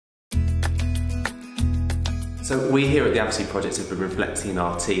So we here at the Advocacy Project have been reflecting in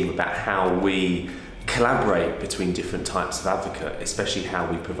our team about how we collaborate between different types of advocate, especially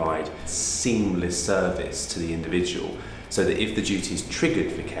how we provide seamless service to the individual, so that if the duty is triggered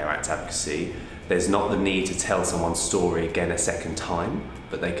for Care Act advocacy, there's not the need to tell someone's story again a second time,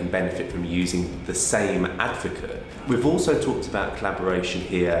 but they can benefit from using the same advocate. We've also talked about collaboration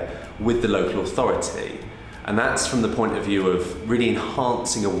here with the local authority, and that's from the point of view of really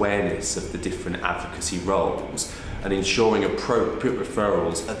enhancing awareness of the different advocacy roles and ensuring appropriate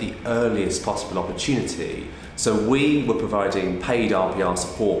referrals at the earliest possible opportunity. So we were providing paid RPR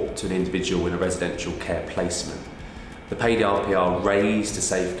support to an individual in a residential care placement. The paid RPR raised a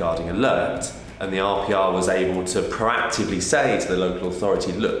safeguarding alert, and the RPR was able to proactively say to the local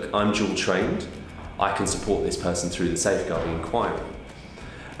authority, look, I'm dual trained, I can support this person through the safeguarding inquiry.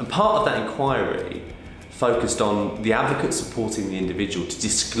 And part of that inquiry focused on the advocate supporting the individual to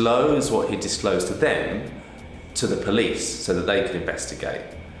disclose what he disclosed to them to the police so that they could investigate.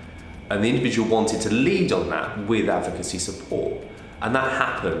 And the individual wanted to lead on that with advocacy support. And that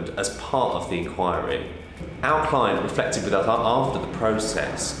happened as part of the inquiry. Our client reflected with us after the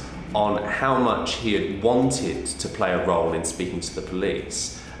process on how much he had wanted to play a role in speaking to the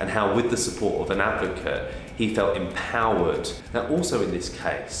police and how with the support of an advocate he felt empowered. Now also in this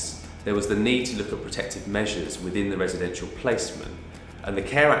case there was the need to look at protective measures within the residential placement, and the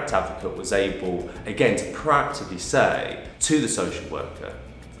Care Act advocate was able again to proactively say to the social worker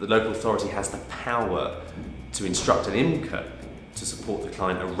that the local authority has the power to instruct an IMCA to support the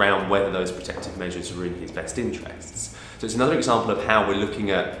client around whether those protective measures are in his best interests. So it's another example of how we're looking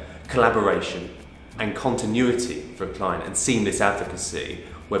at collaboration and continuity for a client and seamless advocacy,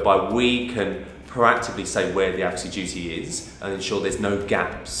 whereby we can proactively say where the advocacy duty is and ensure there's no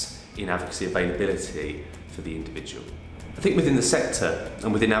gaps in advocacy availability for the individual. I think within the sector,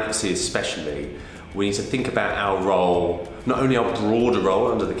 and within advocacy especially, we need to think about our role, not only our broader role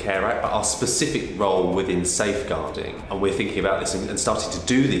under the Care Act, but our specific role within safeguarding. And we're thinking about this and starting to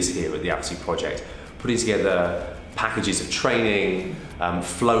do this here at the Advocacy Project, putting together packages of training,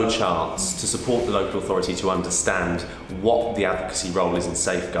 flow charts to support the local authority to understand what the advocacy role is in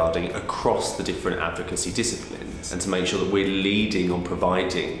safeguarding across the different advocacy disciplines, and to make sure that we're leading on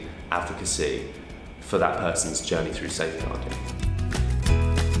providing advocacy for that person's journey through safeguarding.